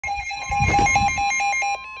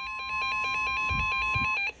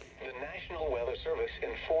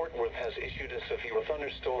has issued a severe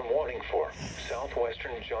thunderstorm warning for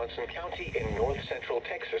southwestern Johnson County in north-central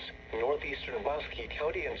Texas, northeastern Bosque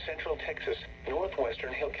County in central Texas,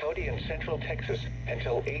 northwestern Hill County in central Texas,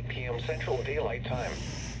 until 8 p.m. Central Daylight Time.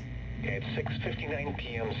 At 6:59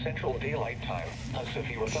 p.m. Central Daylight Time, a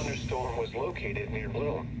severe thunderstorm was located near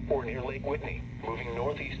Bloom, or near Lake Whitney, moving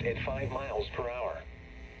northeast at 5 miles per hour.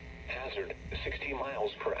 Hazard, 60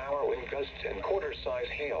 miles per hour wind gusts and quarter-size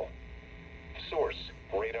hail. Source,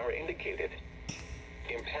 radar indicated.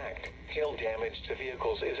 Impact, hail damage to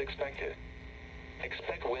vehicles is expected.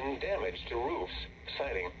 Expect wind damage to roofs,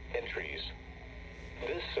 siding, and trees.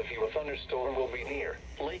 This severe thunderstorm will be near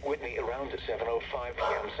Lake Whitney around 7:05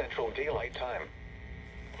 p.m. Central Daylight Time.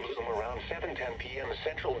 Bloom around 7:10 p.m.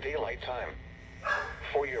 Central Daylight Time.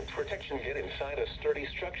 For your protection, get inside a sturdy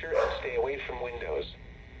structure and stay away from windows.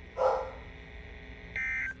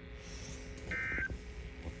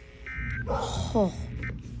 Oh.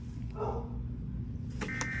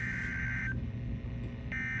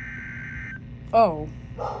 Oh.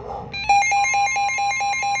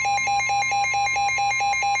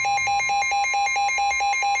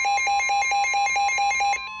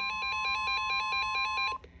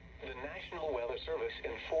 The National Weather Service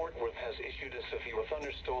in Fort Worth has issued a severe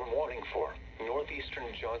thunderstorm warning for northeastern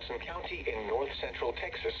Johnson County in north-central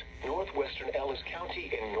Texas, northwestern Ellis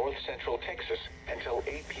County in north-central Texas, until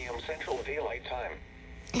 8 p.m. Central Daylight Time.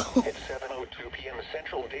 At 7:02 p.m.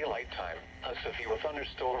 Central Daylight Time, a severe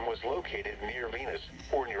thunderstorm was located near Venus,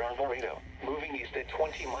 or near Alvarado, moving east at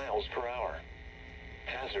 20 miles per hour.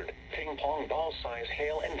 Hazard, ping-pong ball-size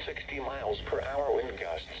hail and 60 miles per hour wind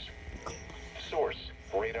gusts. Source,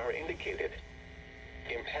 radar indicated.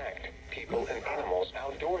 Impact, people and animals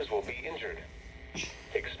outdoors will be injured.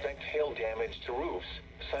 Expect hail damage to roofs,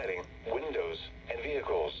 siding, windows, and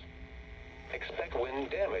vehicles. Expect wind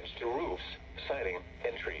damage to roofs, siding,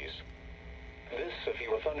 and trees. This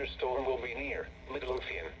severe thunderstorm will be near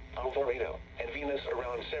Midlothian, Alvarado, and Venus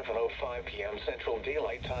around 7:05 p.m. Central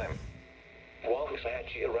Daylight Time.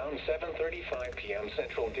 Waxahachie around 7:35 p.m.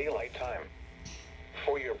 Central Daylight Time.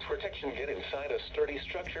 For your protection, get inside a sturdy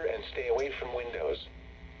structure and stay away from windows.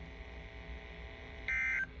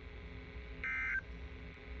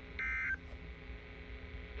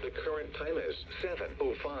 The current time is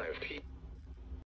 7:05 p.m.